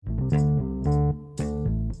Good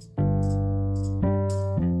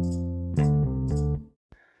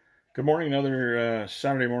morning, another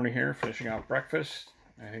Saturday morning here, finishing off breakfast.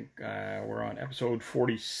 I think we're on episode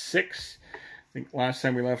 46. I think last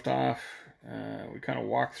time we left off, we kind of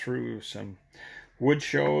walked through some wood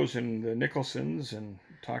shows and the Nicholsons and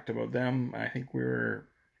talked about them. I think we were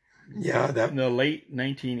in the late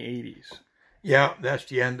 1980s. Yeah, that's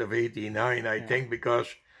the end of 89, I think, because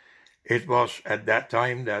it was at that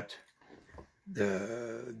time that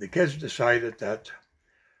the kids decided that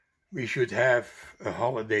we should have a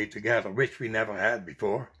holiday together, which we never had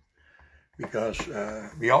before, because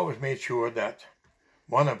we always made sure that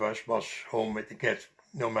one of us was home with the kids,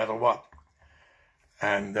 no matter what.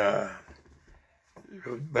 And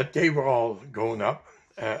but they were all grown up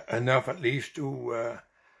enough, at least, to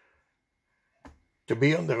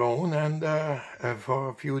be on their own, and for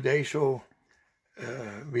a few days. So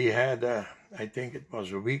we had, I think it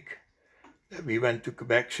was a week, that we went to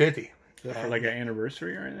Quebec City. Was that for like an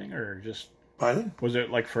anniversary or anything, or just? Pardon? Was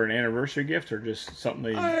it like for an anniversary gift, or just something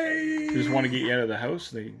they just want to get you out of the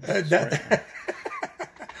house?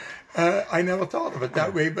 I never thought of it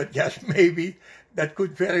that way, but yes, maybe that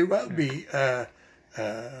could very well be,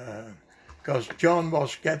 because John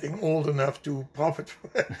was getting old enough to profit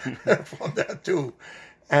from that too.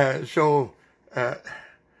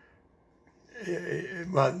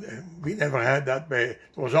 Well, we never had that way.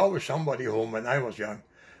 There was always somebody home when I was young.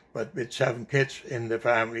 But with 7 kids in the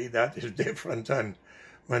family, that is different than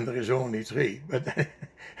when there is only 3. But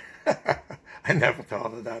I never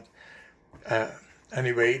thought of that.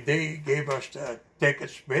 Anyway, they gave us the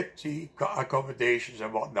tickets with the accommodations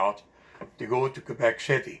and whatnot to go to Quebec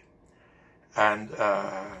City. And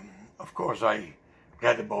of course, I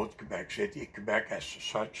read about Quebec City, Quebec as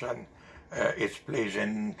such, and its place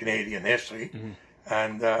in Canadian history. Mm-hmm.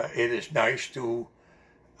 And it is nice to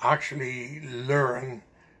actually learn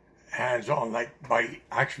hands-on, like by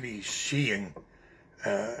actually seeing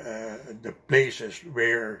the places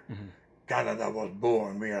where Canada was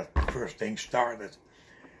born, where first things started.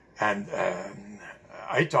 And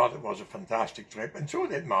I thought it was a fantastic trip, and so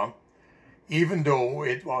did Mom, even though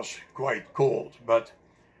it was quite cold. But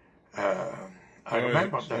I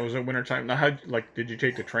remember that. It was it winter time. Now, how did you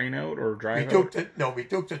take the train out or drive? We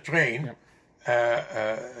took the train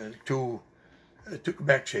to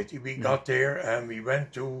Quebec City. We got there and we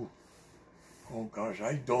went to, oh gosh,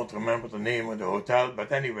 I don't remember the name of the hotel,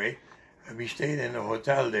 but anyway, we stayed in a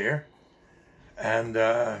hotel there, and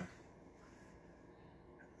the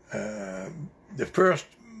first,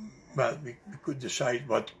 well, we could decide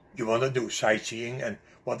what you want to do, sightseeing, and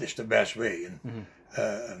what is the best way. And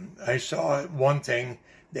I saw one thing,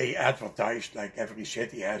 they advertised, like every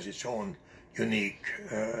city has its own unique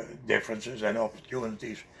differences and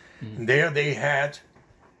opportunities. And there they had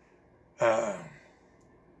a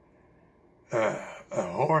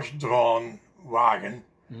horse-drawn wagon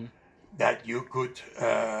that you could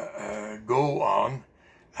go on,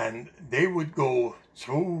 and they would go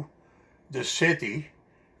through the city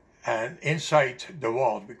and inside the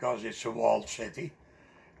walls, because it's a walled city,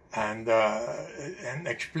 and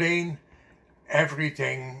explain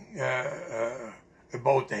everything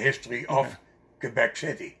about the history of Quebec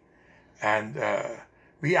City. And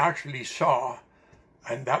we actually saw,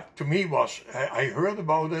 and that to me was, I heard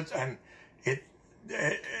about it, and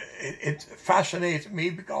it fascinated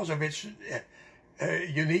me because of its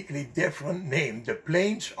uniquely different name, the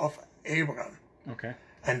Plains of Abraham. Okay.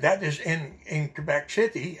 And that is in Quebec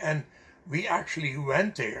City, and we actually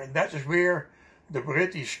went there, and that is where the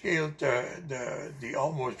British scaled the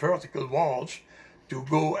almost vertical walls to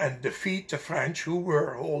go and defeat the French, who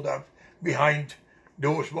were holed up behind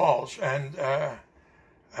those walls. And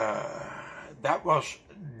that was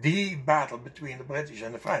the battle between the British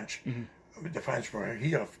and the French. The French were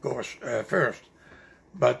here, of course, first.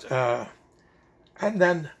 But, and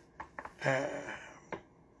then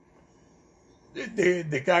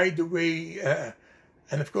the guy, the way,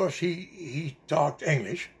 and of course he talked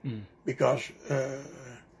English, because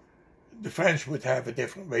the French would have a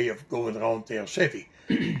different way of going around their city.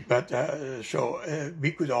 But so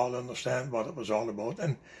we could all understand what it was all about,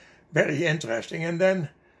 and very interesting. And then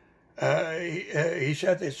he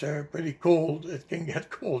said it's pretty cold, it can get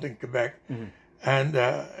cold in Quebec, and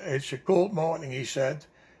it's a cold morning, he said.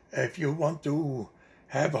 If you want to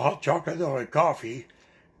have a hot chocolate or a coffee,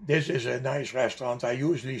 this is a nice restaurant. I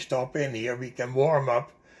usually stop in here. We can warm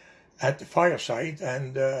up at the fireside,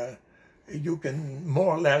 and you can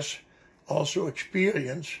more or less also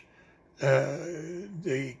experience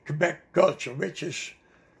the Quebec culture, which is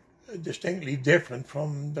distinctly different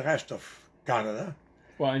from the rest of Canada.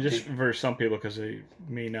 Well, and just for some people, because they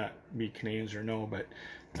may not be Canadians or know, but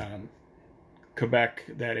Quebec,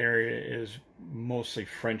 that area is mostly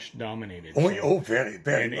French dominated. Very,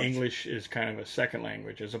 very and much. English is kind of a second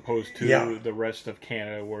language, as opposed to the rest of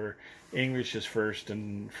Canada, where English is first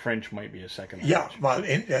and French might be a second language. Yeah, well,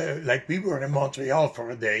 like we were in Montreal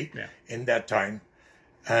for a day in that time,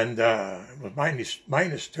 and it was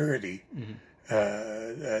minus 30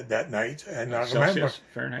 that night, and I remember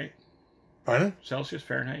Fahrenheit. Pardon? Celsius,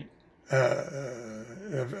 Fahrenheit.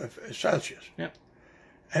 Celsius. Yeah.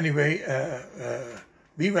 Anyway,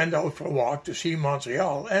 we went out for a walk to see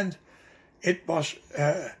Montreal, and it was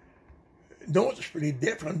noticeably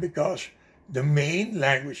different because the main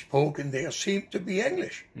language spoken there seemed to be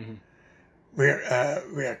English. Mm-hmm.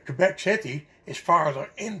 Where Quebec City is farther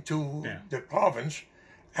into the province,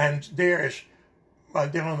 and they're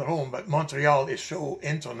on their own, but Montreal is so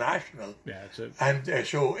international. Yeah, it's a... And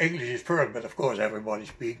so English is first, but of course everybody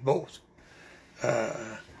speaks both.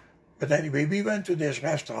 But anyway, we went to this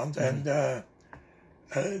restaurant, and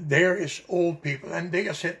there is old people, and they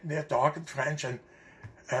are sitting there talking French, and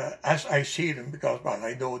as I see them, because, well,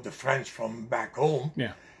 I know the French from back home,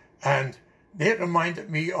 and they reminded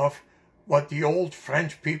me of what the old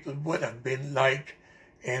French people would have been like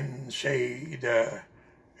in, say,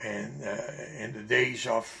 in the days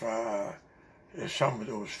of some of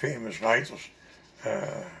those famous writers.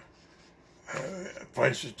 For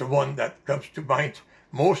instance, the one that comes to mind,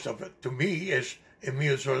 most of it to me, is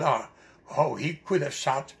Émile Zola. How he could have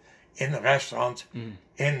sat in a restaurant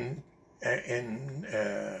in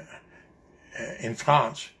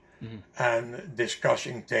France and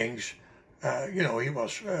discussing things. He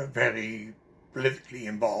was very politically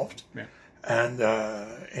involved, and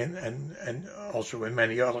also in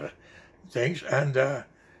many other things, and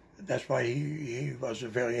that's why he was a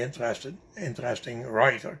very interesting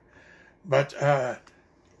writer. But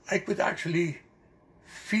I could actually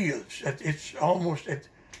feel that it's almost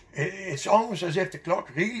as if the clock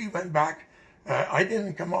really went back. I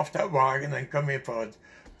didn't come off that wagon and come in for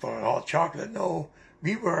a hot chocolate. No,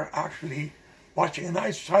 we were actually watching, and I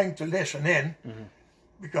was trying to listen in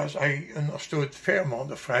because I understood a fair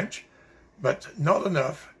amount of French, but not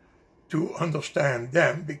enough to understand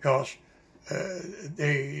them, because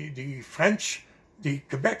the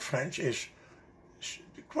Quebec French is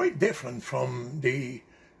quite different from the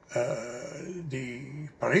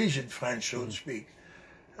Parisian French, so to speak.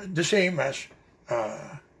 The same as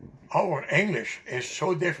our English is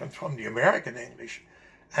so different from the American English,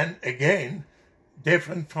 and again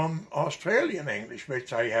different from Australian English,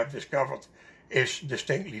 which I have discovered is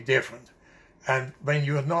distinctly different. And when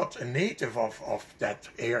you're not a native of that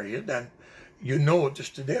area, then you notice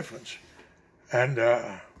the difference. And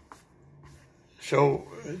so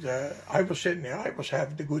I was sitting there, I was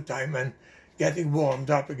having a good time and getting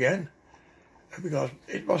warmed up again, because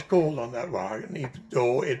it was cold on that wagon, even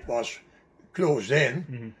though it was closed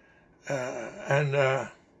in.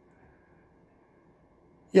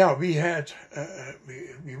 We had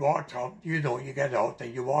we walked out. You get out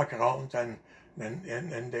and you walk around, and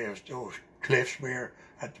there's those cliffs where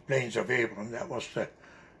at the Plains of Abraham. That was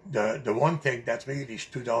the one thing that really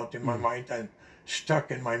stood out in my mind and stuck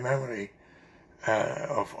in my memory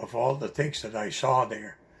of all the things that I saw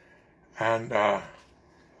there. And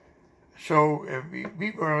so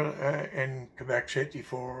we were in Quebec City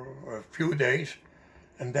for a few days,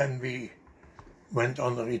 and then we went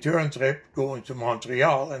on the return trip going to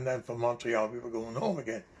Montreal, and then from Montreal we were going home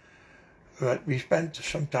again. But we spent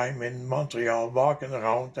some time in Montreal walking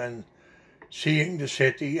around and seeing the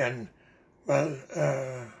city, and well,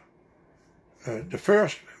 the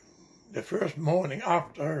first morning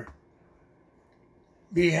after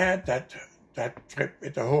we had that trip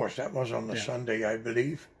with the horse, that was on a Sunday, I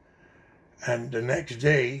believe, and the next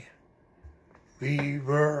day we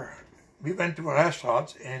went to a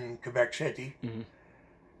restaurant in Quebec City,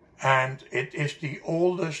 and it is the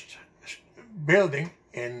oldest building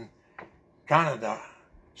in Canada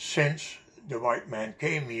since the white man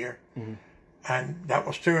came here, and that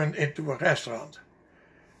was turned into a restaurant.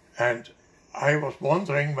 And I was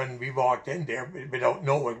wondering when we walked in there, without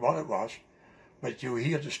knowing what it was, but you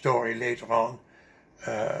hear the story later on,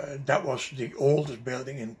 that was the oldest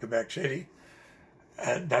building in Quebec City,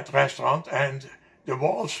 that restaurant, and the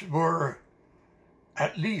walls were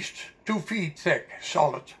at least 2 feet thick,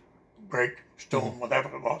 solid brick, stone,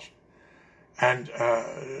 whatever it was. And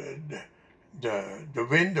the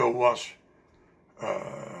window was a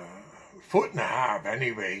foot and a half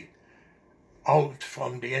anyway, out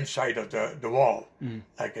from the inside of the wall.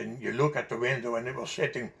 Like, and you look at the window and it was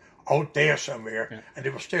sitting out there somewhere, and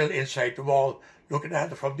it was still inside the wall, looking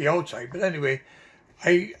at it from the outside. But anyway,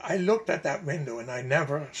 I looked at that window and I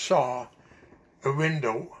never saw a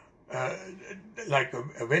window like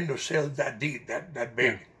a windowsill that deep, that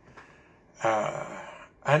big.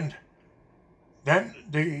 And then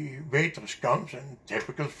the waitress comes in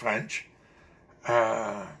typical French,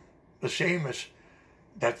 the same as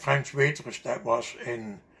that French waitress that was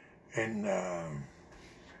in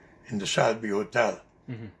the Selby Hotel.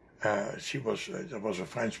 There was a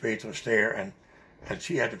French waitress there, and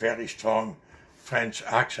she had a very strong French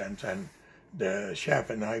accent, and the chef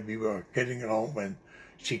and I, we were kidding around when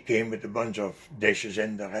she came with a bunch of dishes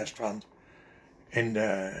in the restaurant, in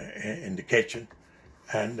the kitchen,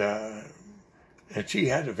 and she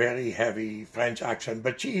had a very heavy French accent,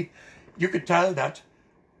 but you could tell that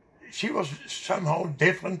she was somehow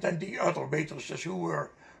different than the other waitresses who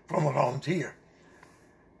were from around here.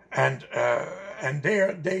 And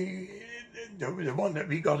there the one that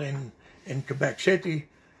we got in Quebec City,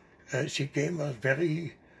 she came was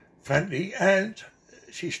very friendly, and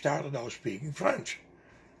she started out speaking French.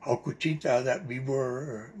 How could she tell that we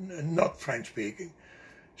were not French speaking?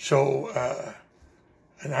 So,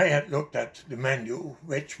 and I had looked at the menu,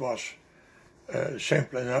 which was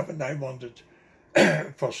simple enough, and I wanted,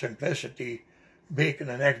 for simplicity, bacon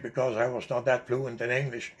and eggs, because I was not that fluent in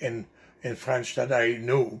English, in French that I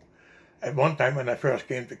knew. At one time when I first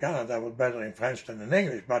came to Canada, I was better in French than in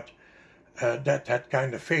English, but that had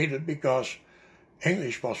kind of faded because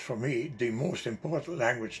English was for me the most important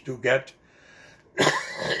language to get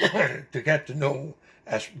to know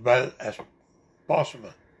as well as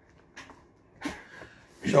possible.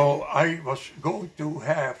 So I was going to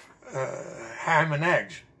have ham and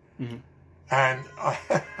eggs, and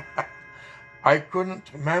I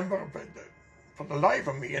couldn't remember for the life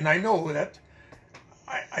of me. And I know that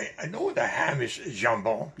I know the ham is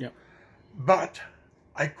jambon, but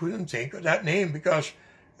I couldn't think of that name because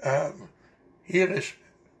here is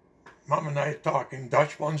Mom and I talking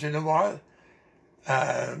Dutch once in a while.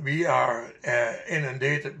 We are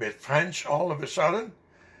inundated with French all of a sudden,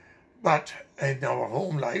 but in our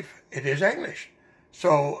home life it is English.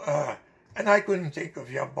 So, and I couldn't think of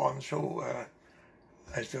jambon, so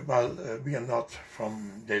I said, well, we are not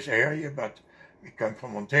from this area, but we come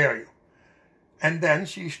from Ontario. And then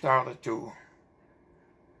she started to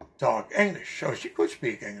talk English, so she could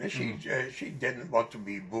speak English. She didn't want to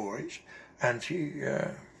be boorish, and she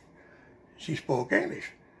spoke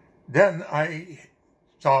English. Then I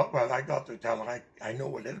thought, well, I got to tell her I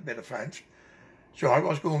know a little bit of French, so I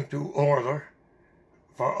was going to order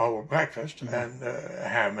for our breakfast and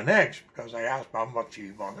ham and eggs, because I asked Mom what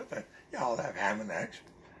she wanted, and yeah, I'll have ham and eggs,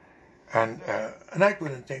 and I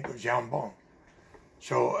couldn't think of jambon.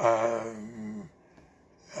 So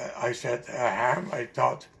I said ham. I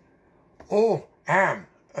thought, oh, ham.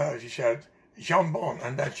 She said jambon,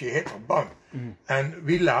 and then she hit her bum. And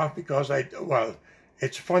we laughed because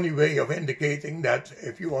it's a funny way of indicating that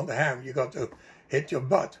if you want a ham, you got to hit your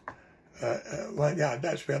butt. Well, yeah,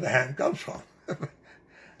 that's where the ham comes from.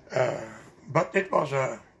 But it was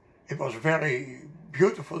a very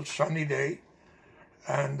beautiful sunny day,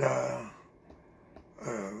 and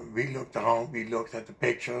we looked around, we looked at the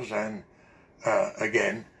pictures, and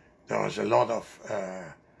again, there was a lot of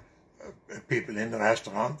people in the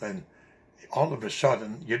restaurant, and all of a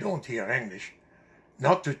sudden, you don't hear English,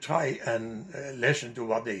 not to try and listen to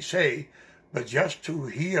what they say, but just to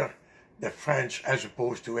hear the French as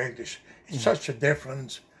opposed to English. It's such a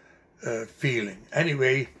different feeling.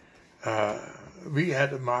 Anyway, we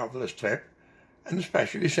had a marvelous trip, and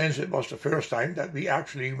especially since it was the first time that we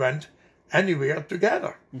actually went anywhere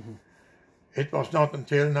together. It was not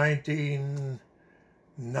until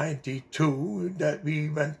 1992 that we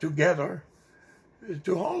went together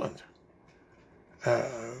to Holland.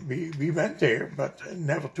 We went there, but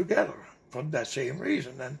never together for that same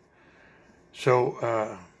reason. And so,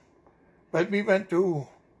 but we went to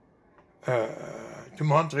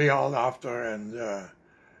Montreal after, and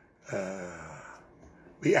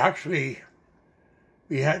we had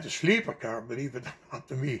a sleeper car, believe it or not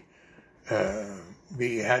to me.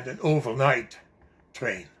 We had an overnight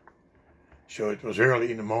train. So it was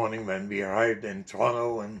early in the morning when we arrived in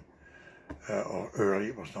Toronto, and or early,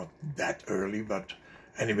 it was not that early, but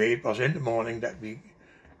anyway, it was in the morning that we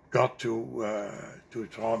got to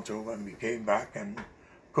Toronto, and we came back, and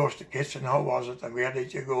of course the kids said, how was it, and where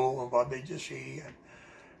did you go, and what did you see, and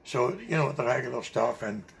so, you know, the regular stuff,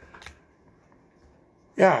 and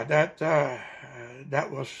yeah,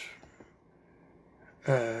 that was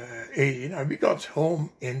easy. And we got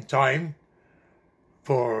home in time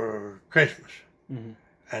for Christmas.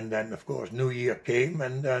 And then, of course, New Year came,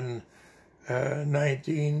 and then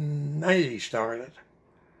 1990 started.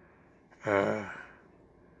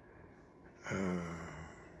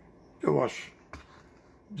 there was,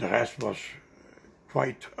 the rest was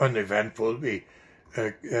quite uneventful. We,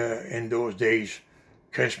 in those days,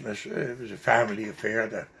 Christmas was a family affair.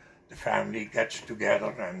 The family gets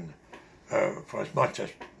together, and for as much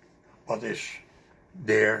as what is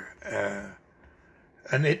there,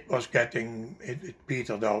 and it was getting, it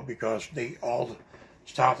petered out because they all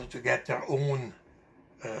started to get their own,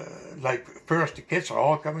 like first the kids are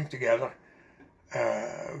all coming together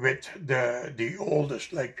with the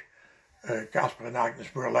oldest, like Casper and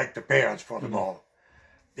Agnes were like the parents for them all.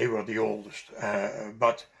 They were the oldest.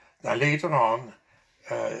 But now later on,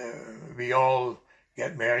 we all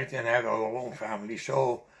get married and have our own family,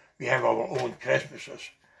 so we have our own Christmases.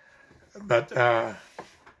 But yeah,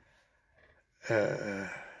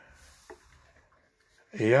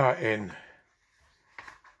 in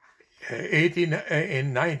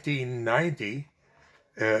 1990,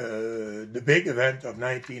 the big event of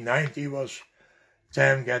 1990 was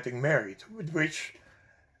Tam getting married, which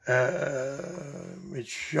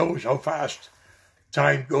shows how fast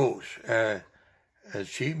time goes.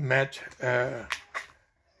 She met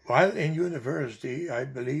while in university, I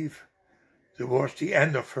believe, towards the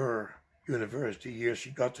end of her university years,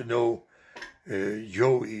 she got to know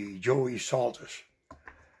Joey Saltus.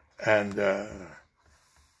 And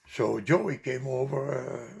so Joey came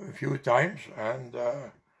over a few times, and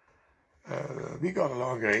we got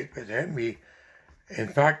along great with him. He, in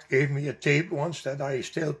fact, gave me a tape once that I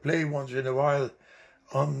still play once in a while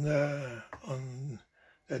on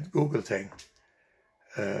that Google thing.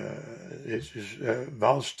 This is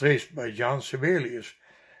Vals Trist by Jan Sibelius.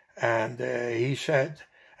 And he said,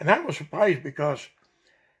 and I was surprised because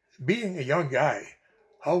being a young guy,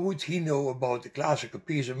 how would he know about the classical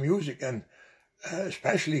piece of music, and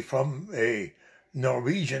especially from a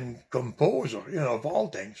Norwegian composer, you know, of all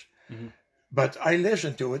things. Mm-hmm. But I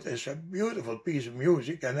listen to it as a beautiful piece of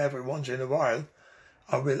music, and every once in a while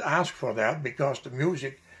I will ask for that, because the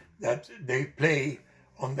music that they play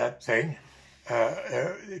on that thing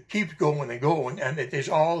it keeps going and going, and it is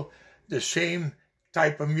all the same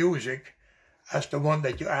type of music as the one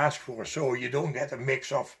that you ask for, so you don't get a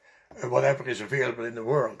mix of whatever is available in the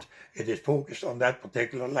world. It is focused on that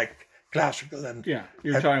particular, like classical and... Yeah,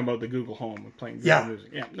 you're talking about the Google Home, playing Google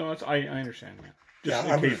music. Yeah, no, I understand that. Just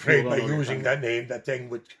I was afraid by using that name, that thing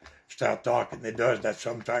would start talking. It does that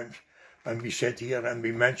sometimes when we sit here and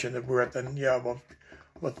we mention a word, and yeah,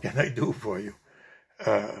 what can I do for you?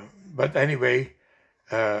 But anyway,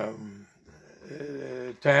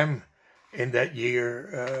 Tam in that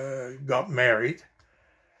year got married,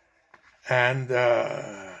 and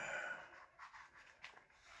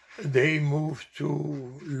they moved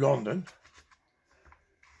to London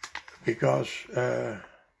because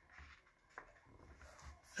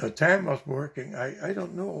Tam was working. I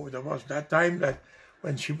don't know. There was that time that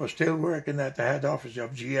when she was still working at the head office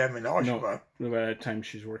of GM in Oshawa. No, by that time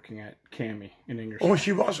she's working at Cami in Ingersoll. Oh,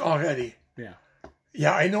 she was already. Yeah.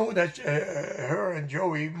 Yeah, I know that her and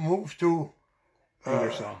Joey moved to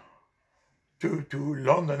Ingersoll, to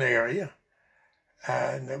London area,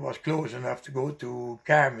 and it was close enough to go to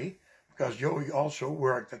Cami, because Joey also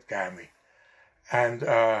worked at Cami. And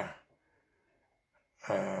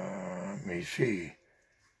let me see.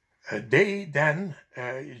 They then,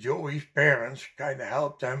 Joey's parents kind of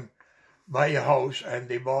helped them buy a house, and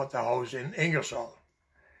they bought a house in Ingersoll.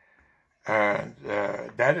 And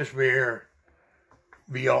that is where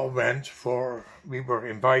we all went we were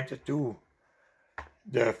invited to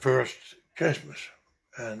the first Christmas.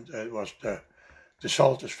 And it was the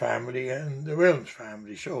Saltus family and the Williams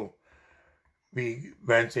family. So we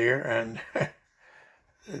went there, and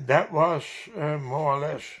that was more or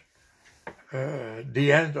less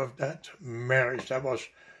the end of that marriage. That was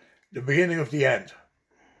the beginning of the end,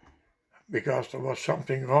 because there was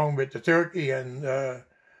something wrong with the turkey, and the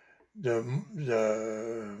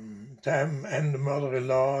Tam and the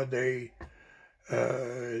mother-in-law, they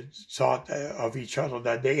thought of each other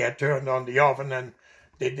that they had turned on the oven, and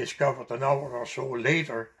they discovered an hour or so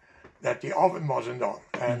later that the oven wasn't on.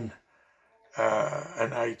 And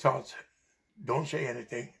I thought, don't say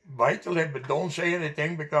anything. Bite the lip, but don't say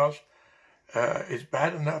anything, because it's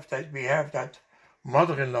bad enough that we have that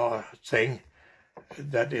mother-in-law thing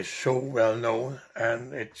that is so well known,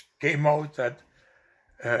 and it came out that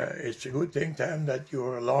it's a good thing, Tam, that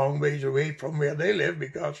you're a long ways away from where they live,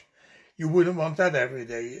 because you wouldn't want that every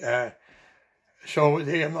day. So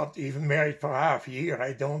they are not even married for half a year,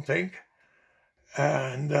 I don't think.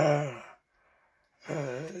 And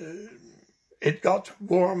it got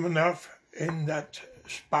warm enough in that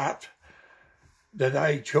spot that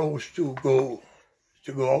I chose to go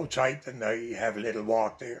outside, and I have a little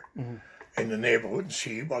walk there. Mm-hmm. in the neighborhood and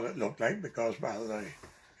see what it looked like because, well,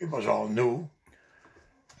 it was all new.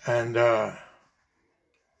 And I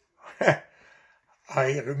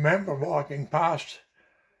remember walking past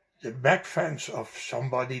the back fence of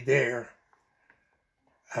somebody there,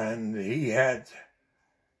 and he had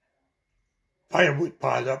firewood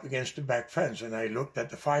piled up against the back fence, and I looked at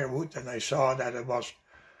the firewood and I saw that it was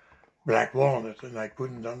black walnut, and I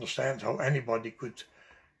couldn't understand how anybody could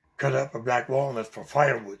cut up a black walnut for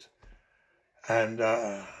firewood. And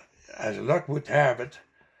as luck would have it,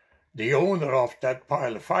 the owner of that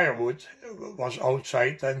pile of firewood was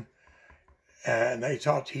outside, and I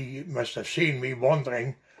thought he must have seen me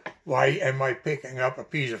wondering, why am I picking up a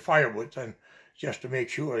piece of firewood? And just to make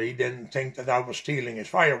sure he didn't think that I was stealing his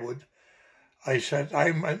firewood, I said,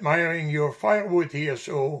 I'm admiring your firewood here,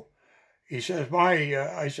 so he says, why?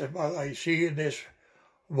 I said, well, I see this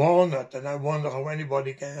walnut, and I wonder how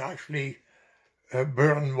anybody can actually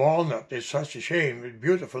burn walnut. It's such a shame. It's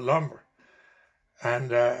beautiful lumber.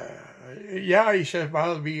 And yeah, he says,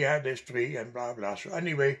 well, we had this tree and blah, blah. So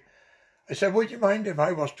anyway, I said, would you mind if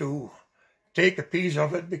I was to take a piece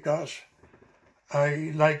of it, because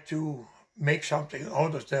I like to make something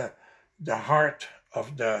out of the heart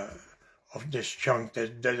of this chunk,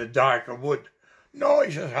 the darker wood. No,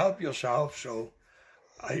 he says, help yourself. So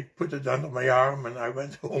I put it under my arm and I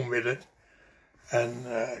went home with it and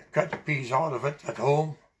cut a piece out of it at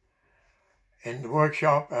home in the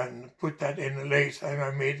workshop and put that in a lathe, and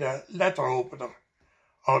I made a letter opener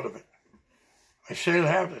out of it. I still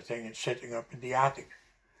have the thing. It's sitting up in the attic.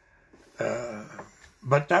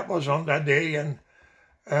 But that was on that day, and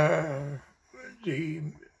the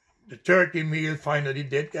turkey meal finally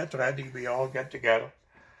did get ready. We all get together.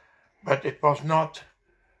 But it was not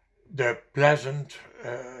the pleasant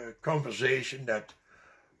conversation that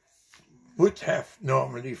would have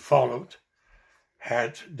normally followed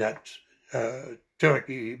had that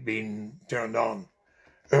turkey been turned on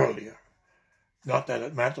earlier. Not that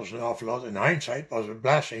it matters an awful lot. In hindsight, it was a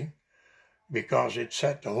blessing, because it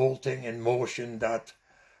set the whole thing in motion that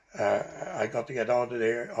I got to get out of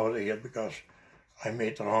here because I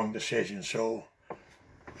made the wrong decision. So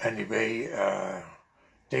anyway,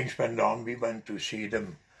 things went on. We went to see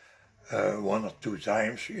them 1 or 2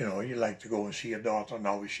 times. You know, you like to go and see your daughter, and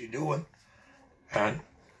how is she doing? And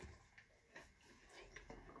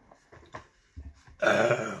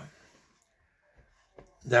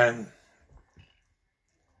then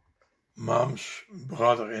Mom's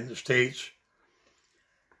brother in the States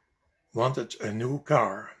wanted a new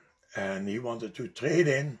car, and he wanted to trade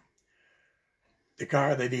in the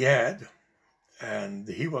car that he had, and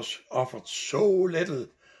he was offered so little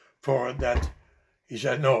for it that he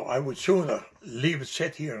said, no, I would sooner leave it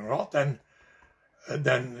sit here and rot than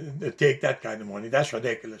take that kind of money. That's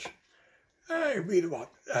ridiculous. I really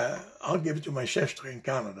what? I'll give it to my sister in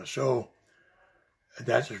Canada. So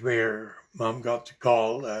that is where Mom got the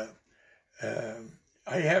call. I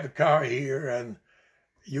have a car here, and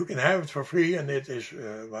you can have it for free. And it is,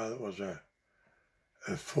 well, it was a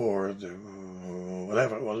Ford,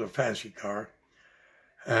 whatever, it was a fancy car.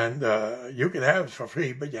 And you can have it for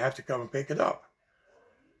free, but you have to come and pick it up.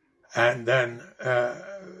 And then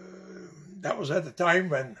that was at the time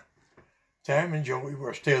when Tam and Joey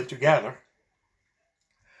were still together,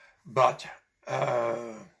 but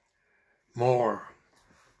more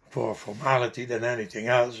for formality than anything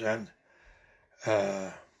else. And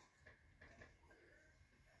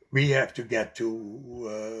we have to get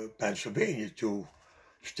to Pennsylvania, to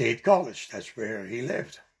State College. That's where he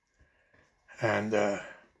lived. And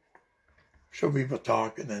so we were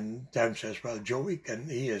talking, and Tam says, well, Joey,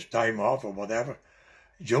 he has time off or whatever.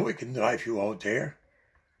 Joey can drive you out there.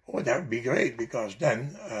 Oh, that would be great, because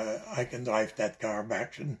then I can drive that car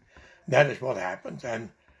back. And that is what happened.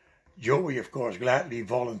 And Joey, of course, gladly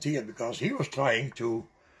volunteered, because he was trying to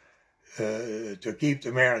keep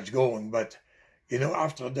the marriage going. But, you know,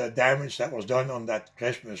 after the damage that was done on that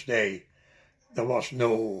Christmas day, there was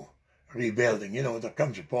no rebuilding. You know, there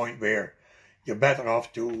comes a point where you're better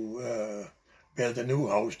off to build a new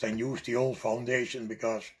house than use the old foundation,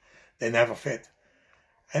 because they never fit.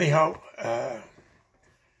 Anyhow,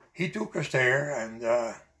 he took us there, and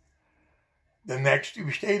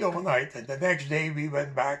we stayed overnight, and the next day we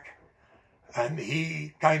went back, and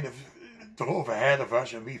he kind of drove ahead of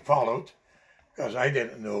us, and we followed, because I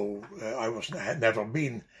didn't know, had never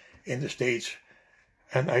been in the States,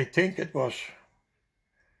 and I think it was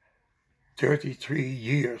 33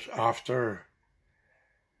 years after,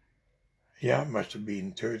 yeah, it must have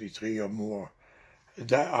been 33 or more,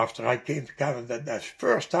 after I came to Canada, that's the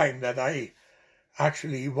first time that I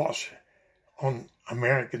actually was on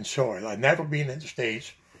American soil. I'd never been in the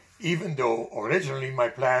States, even though originally my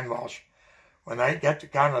plan was, when I get to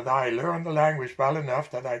Canada, I learn the language well enough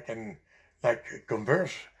that I can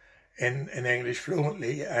converse in English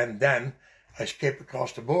fluently, and then I skip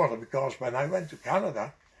across the border, because when I went to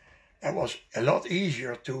Canada, it was a lot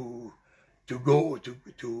easier to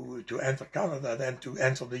enter Canada than to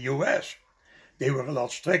enter the US. They were a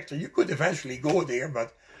lot stricter. You could eventually go there,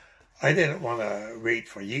 but I didn't want to wait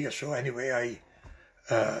for years. So anyway,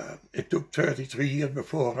 it took 33 years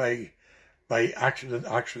before I, by accident,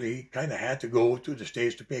 actually kind of had to go to the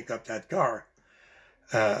States to pick up that car.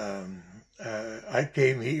 I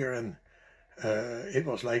came here and it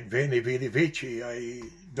was like Veni Vidi Vici. I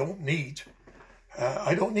don't need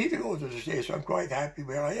to go to the States. I'm quite happy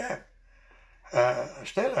where I am. I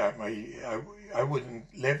still am. I wouldn't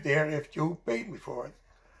live there if you paid me for it.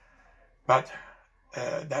 But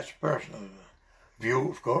that's personal view,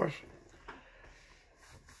 of course.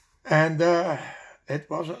 And it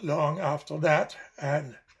wasn't long after that,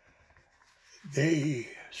 and they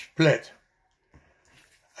split.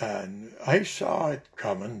 And I saw it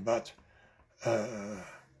coming, but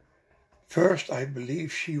first I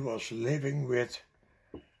believe she was living with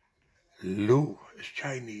Lou, a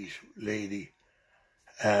Chinese lady.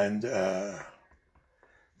 And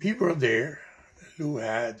we were there. Lou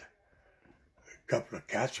had a couple of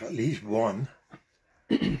cats, or at least one.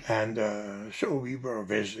 And so we were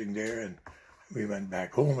visiting there, and we went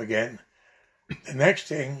back home again. The next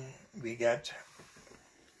thing, we get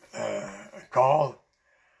a call.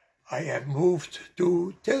 I have moved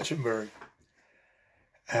to Tillsonburg.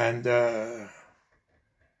 And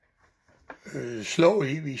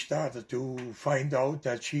slowly we started to find out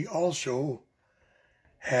that she also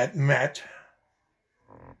had met,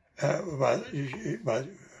 well,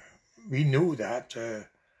 we knew that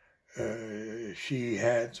she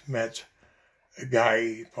had met a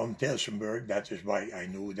guy from Tillsonburg. That is why I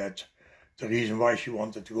knew that the reason why she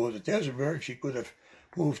wanted to go to Tillsonburg, she could have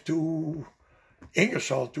moved to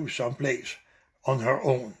Ingersoll, to some place on her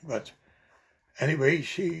own. But anyway,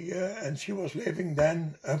 she was living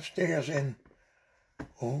then upstairs in,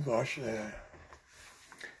 oh gosh,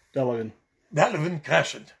 Delavan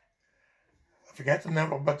Crescent. I forget the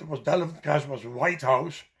number, but it was Delavan Crescent. Was a white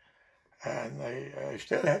house, and I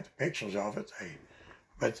still have the pictures of it.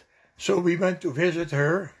 But so we went to visit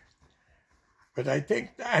her. But I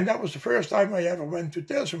think, and that was the first time I ever went to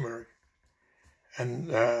Tillsonburg.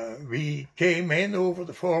 And we came in over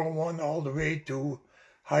the 401 all the way to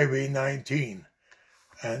Highway 19.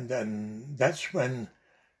 And then that's when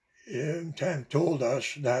Tam told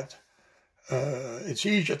us that it's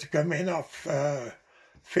easier to come in off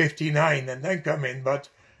 59 and then come in, but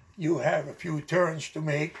you have a few turns to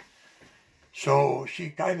make. So she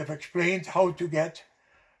kind of explained how to get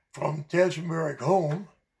from Tillsonburg home,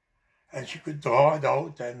 and she could draw it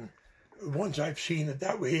out, and once I've seen it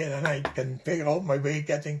that way, and then I can figure out my way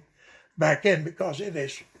getting back in, because it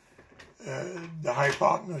is the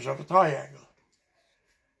hypotenuse of a triangle.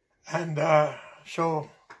 And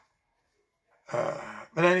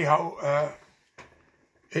but anyhow,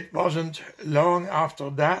 it wasn't long after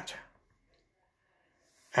that,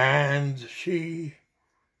 and she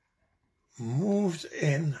moved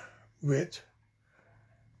in with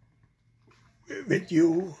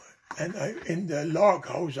you, and in the log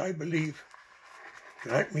house, I believe.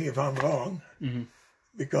 Correct me if I'm wrong,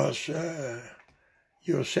 because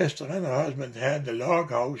your sister and her husband had the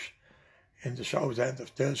log house in the south end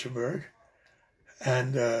of Tillsonburg,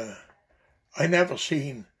 and I never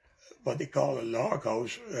seen what they call a log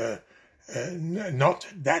house, not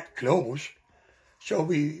that close. So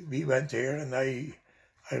we went there, and I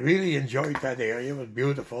really enjoyed that area. It was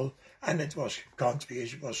beautiful, and it was country.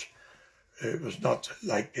 It was not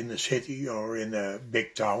like in the city or in a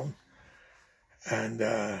big town. And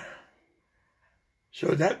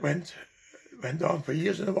so that went on for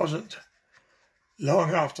years, and it wasn't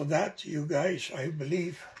long after that, you guys, I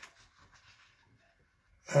believe,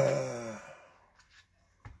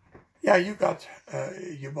 yeah, you bought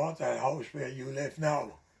that house where you live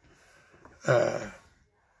now,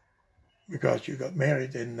 because you got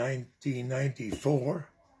married in 1994.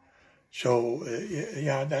 So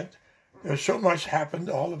yeah, that there's so much happened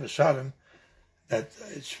all of a sudden that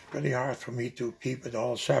it's pretty hard for me to keep it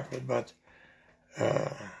all separate. But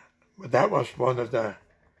that was one of the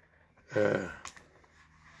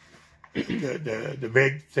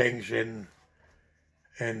big things in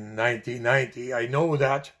 1990. I know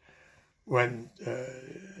that when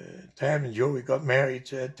Tam and Joey got married,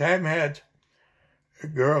 Tam had a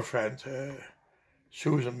girlfriend,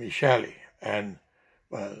 Susan Micheli, and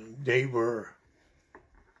well, they were,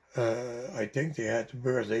 I think they had the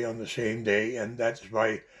birthday on the same day, and that's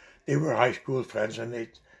why they were high school friends, and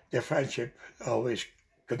their friendship always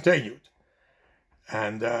continued.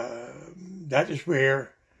 And that is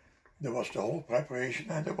where there was the whole preparation,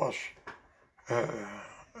 and there was a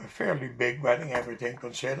fairly big wedding, everything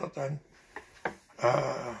considered, and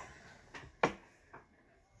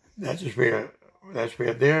that's where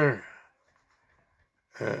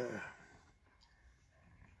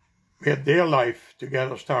their life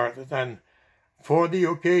together started. And for the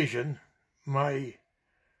occasion, my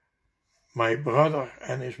brother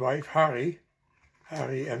and his wife Harry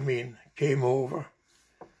and me came over,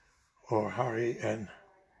 or Harry and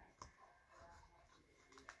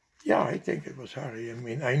yeah, I think it was Harry and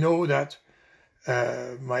me. I know that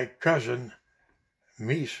my cousin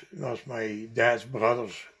Mies was my dad's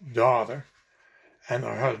brother's daughter, and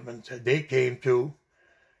her husband, they came too,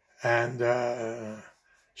 and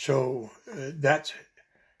so that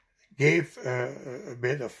gave a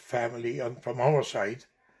bit of family from our side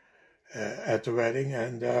at the wedding,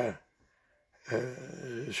 and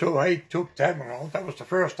so I took them around. That was the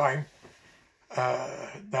first time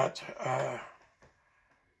that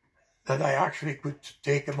I actually could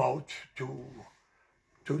take them out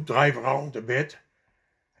to drive around a bit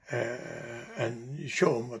and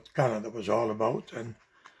show them what Canada was all about. And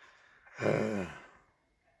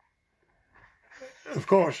of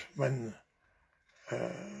course, when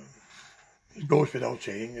it goes without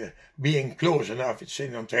saying, being close enough, it's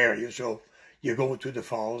in Ontario, so you go to the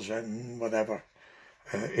falls and whatever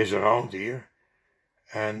is around here.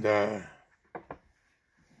 And there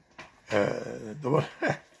was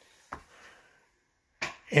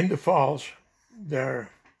in the falls, there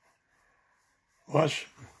was,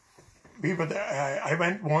 I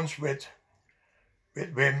went once with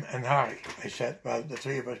Wim and Harry. I said, well, the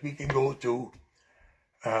three of us, we can go to,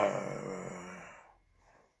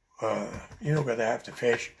 where they have to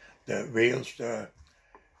fish, the whales, the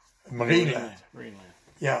Marineland.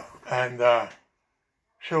 Yeah, and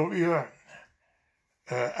so we were,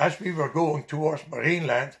 as we were going towards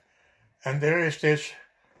Marineland, and there is this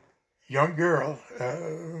young girl,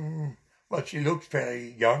 well, she looked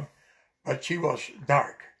very young, but she was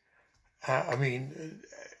dark.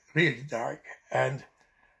 Really dark. And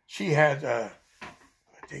she had, I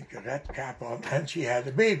think, a red cap on, and she had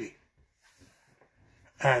a baby.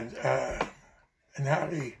 And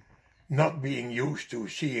Harry, not being used to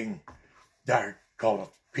seeing dark-colored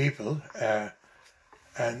people,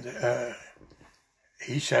 and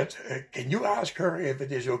he said, "Can you ask her if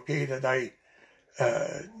it is okay that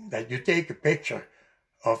that you take a picture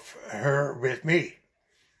of her with me?"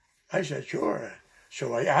 I said, "Sure."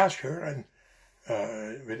 So I asked her, and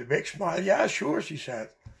with a big smile, "Yeah, sure," she said.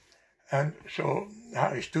 And so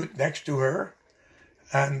Harry stood next to her,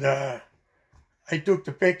 and I took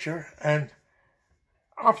the picture, and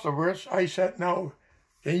afterwards I said, "Now,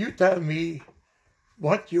 can you tell me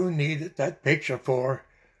what you needed that picture for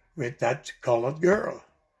with that colored girl?"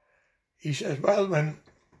 He says, "Well, when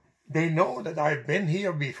they know that I've been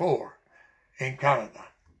here before in Canada,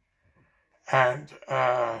 and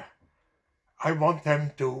I want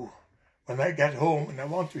them to, when I get home, and I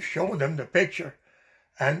want to show them the picture,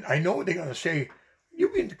 and I know they're going to say,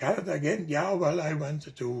 'You've been to Canada again?' 'Yeah, well, I went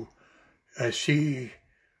to see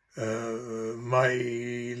my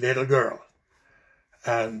little girl.'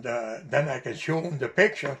 And then I can show them the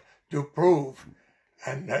picture to prove."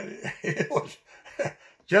 And it was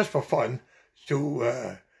just for fun to,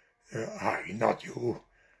 Harry, not you.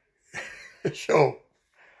 So,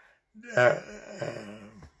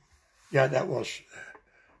 yeah, that was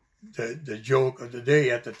the joke of the day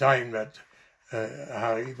at the time, that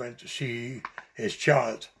Harry went to see his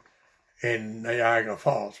child in Niagara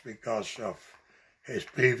Falls because of his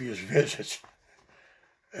previous visits.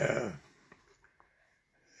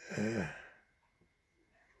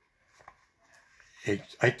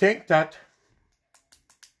 I think that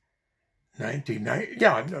 1990,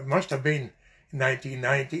 yeah, it must have been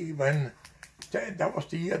 1990 when that was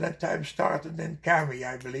the year that time started in Cami,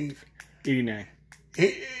 I believe. 89.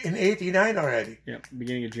 In 89 already? Yeah,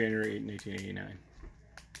 beginning of January 1989.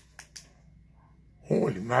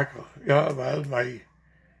 Holy mackerel. Yeah, well, my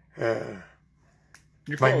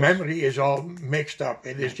close. memory is all mixed up.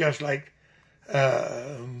 It is just like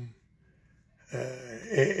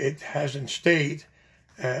it hasn't stayed.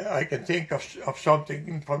 I can think of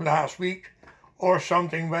something from last week, or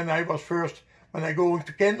something when I go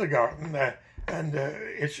into kindergarten, and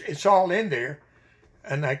it's all in there,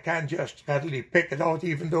 and I can't just readily pick it out,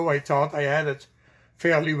 even though I thought I had it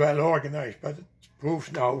fairly well organized, but it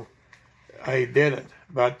proves now I didn't.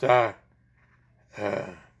 But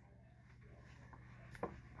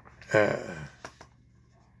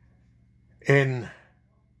in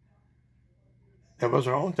That was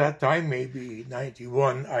around that time, maybe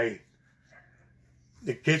 91.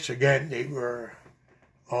 The kids again, they were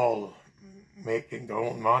all making their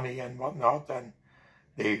own money and whatnot, and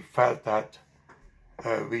they felt that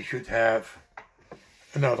we should have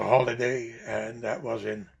another holiday, and that was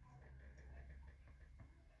in,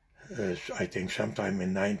 I think, sometime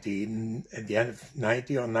in at the end of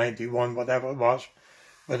 90 or 91, whatever it was,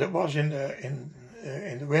 but it was in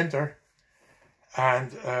the winter,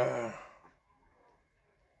 and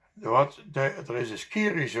there is a ski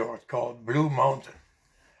resort called Blue Mountain,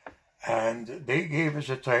 and they gave us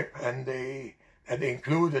a trip, and they had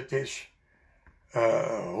included this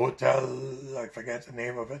hotel, I forget the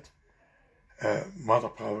name of it. Mother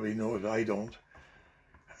probably knows, I don't.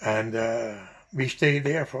 And we stayed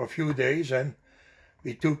there for a few days, and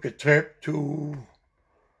we took a trip to,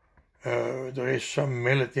 there is some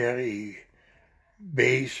military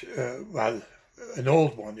base, well, an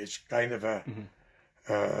old one. It's kind of a,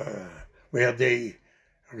 where they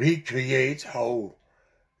recreate how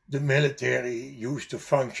the military used to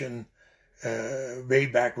function way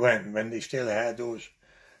back when they still had those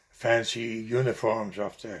fancy uniforms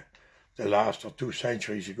of the last or 2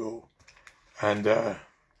 centuries ago. And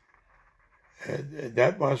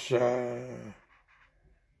that was,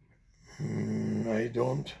 I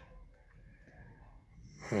don't,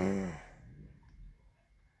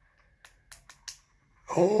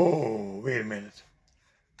 oh, wait a minute,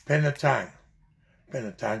 Penetang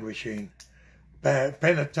machine.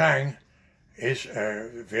 Penetang is a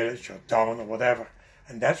village or town or whatever,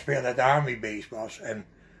 and that's where that army base was. And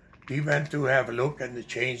we went to have a look, and the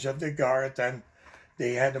change of the guard, and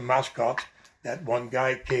they had a mascot that one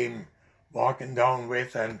guy came walking down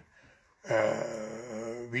with, and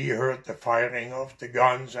we heard the firing of the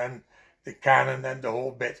guns and the cannon and the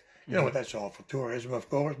whole bit. You know, that's all for tourism, of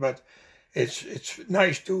course, but it's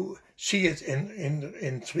nice to see it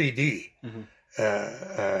in 3D.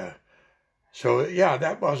 So yeah,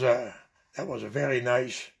 that was a very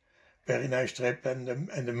nice trip,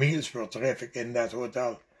 and the meals were terrific in that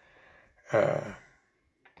hotel.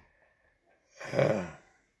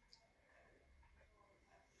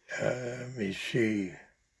 Let me see.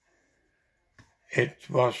 It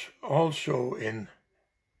was also in,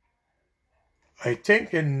 I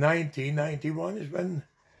think in 1991 is when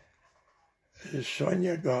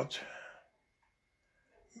Sonia got,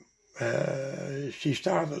 she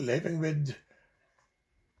started living with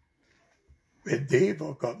Dave,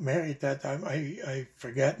 or got married that time. I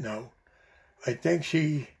forget now. I think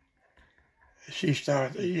she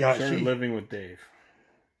started, yeah. Started living with Dave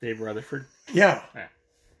Rutherford? Yeah.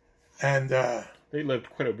 And they lived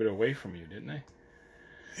quite a bit away from you, didn't they?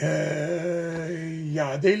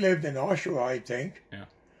 Yeah, they lived in Oshawa, I think. Yeah.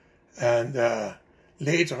 And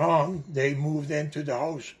later on, they moved into the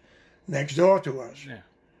house next door to us. Yeah.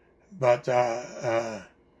 But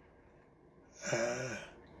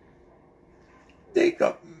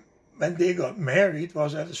when they got married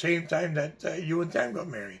was at the same time that you and Tam got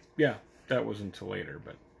married. Yeah, that was until later,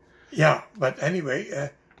 but. Yeah, but anyway,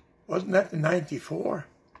 wasn't that in 94?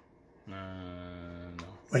 No.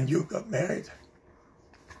 When you got married?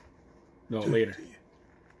 No, later.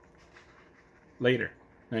 Later,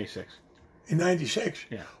 96. In 96?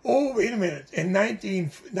 Yeah. Oh, wait a minute. In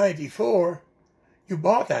 1994, you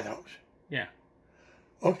bought that house. Yeah.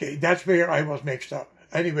 Okay, that's where I was mixed up.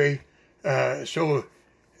 Anyway, so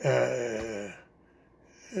you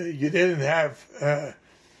didn't have,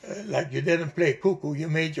 like you didn't play cuckoo, you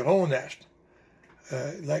made your own nest.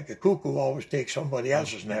 Like a cuckoo always takes somebody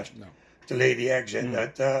else's nest to lay the eggs in.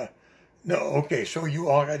 No, okay, so you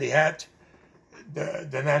already had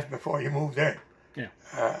the nest before you moved in. Yeah.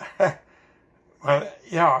 Well,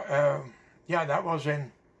 yeah, that was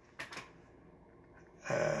in,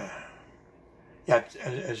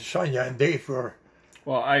 Sonia and Dave were.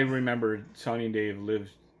 Well, I remember Sonia and Dave lived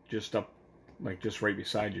just up, like just right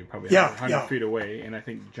beside you, probably 100 feet away, and I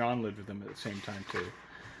think John lived with them at the same time too.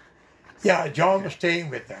 Yeah, John was staying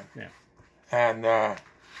with them. Yeah. And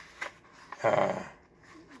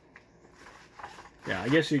yeah, I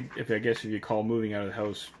guess if you call moving out of the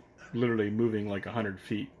house, literally moving like 100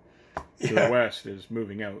 feet to the west is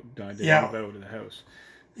moving out. Move out of the house.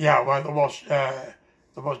 Yeah, well, there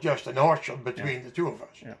was just an orchard between the two of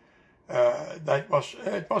us. Yeah. It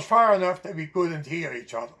was far enough that we couldn't hear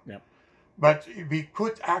each other. Yeah. But we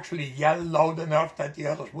could actually yell loud enough that the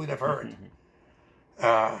others would have heard.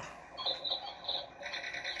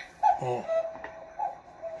 Oh.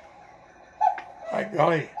 My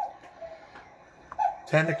golly.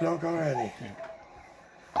 10 o'clock already. Yeah.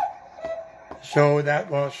 So that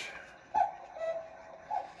was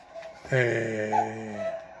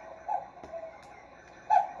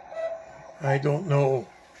I don't know.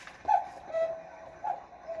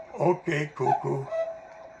 Okay, cuckoo.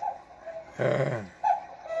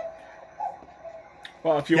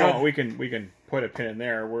 Well, if you Yeah. want, we can put a pin in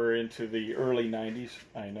there. We're into the early '90s.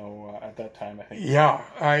 I know at that time, I think Yeah,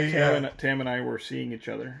 Tam and I were seeing each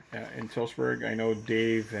other in Tillsburg. I know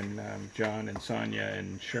Dave and John and Sonia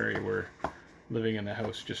and Sherry were living in the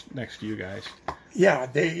house just next to you guys. yeah, I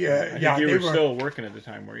think you they were were still working at the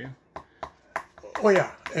time, were you? Oh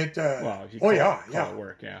yeah, Well, if you oh call it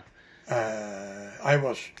work, yeah. I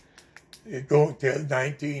was going till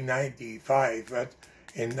 1995, but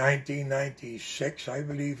in 1996, I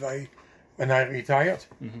believe when I retired.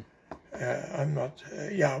 Mhm. I'm not.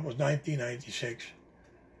 Yeah, it was 1996.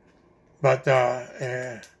 But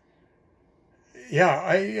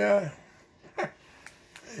yeah,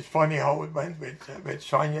 it's funny how it went with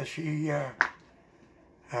Sonia. She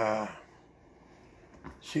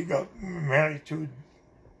got married to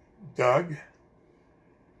Doug.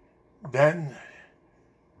 Then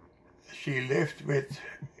she lived with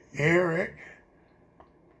Eric.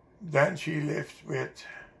 Then she lived with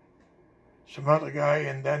some other guy,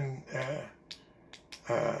 and then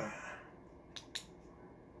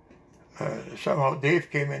somehow Dave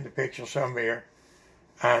came in the picture somewhere,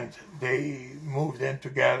 and they moved in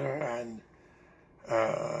together,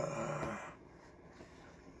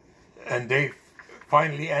 and they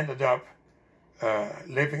finally ended up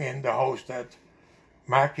living in the house that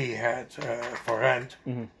Mackie had for rent.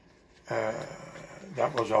 Mm-hmm.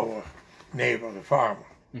 That was our neighbor, the farmer.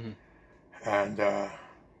 Mm-hmm. And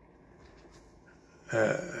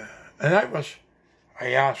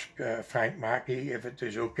I asked Frank Mackey if it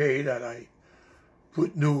is okay that I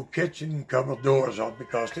put new kitchen cupboard doors on,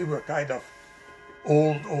 because they were kind of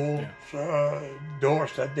old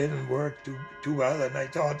doors that didn't work too well, and I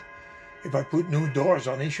thought if I put new doors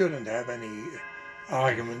on, he shouldn't have any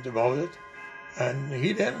argument about it. And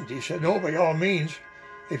he didn't. He said, no, by all means,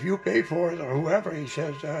 if you pay for it or whoever, he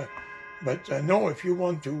says, but no, if you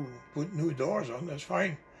want to put new doors on, that's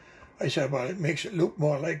fine. I said, well, it makes it look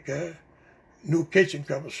more like a new kitchen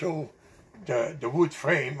cover. So the wood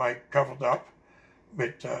frame I covered up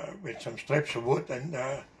with some strips of wood, and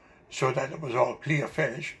so that it was all clear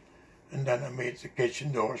finish. And then I made the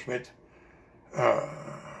kitchen doors with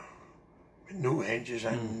new hinges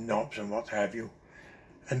and knobs and what have you.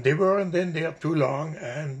 And they weren't in there too long,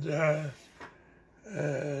 and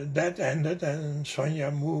that ended, and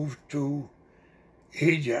Sonia moved to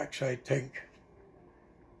Ajax, I think.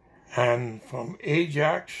 And from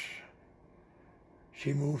Ajax,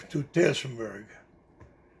 she moved to Tilsenburg.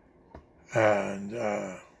 And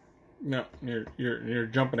no, you're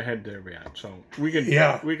jumping ahead there, man. So we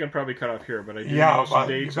can probably cut off here, but I do know some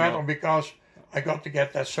dates. Better, because I got to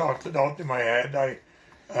get that sorted out in my head.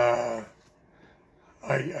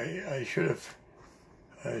 I should have,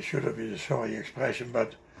 sorry expression,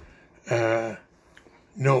 but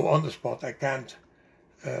no, on the spot I can't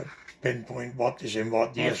pinpoint what is in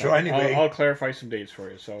what year. Okay. So anyway, I'll clarify some dates for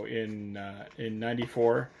you. So in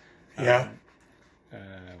 '94,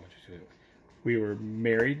 we were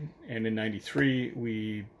married, and in '93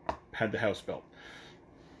 we had the house built.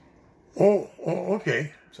 Oh,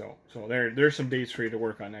 okay. So there's some dates for you to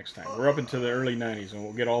work on next time. We're up into the early '90s, and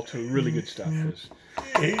we'll get all to really good stuff.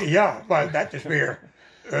 Yeah, well, that is where,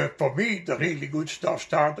 for me, the really good stuff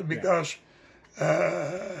started, because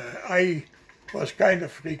I was kind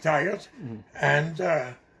of retired and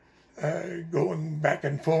going back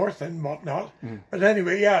and forth and whatnot. But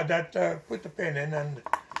anyway, that put the pin in, and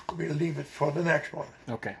we'll leave it for the next one.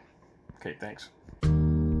 Okay, thanks.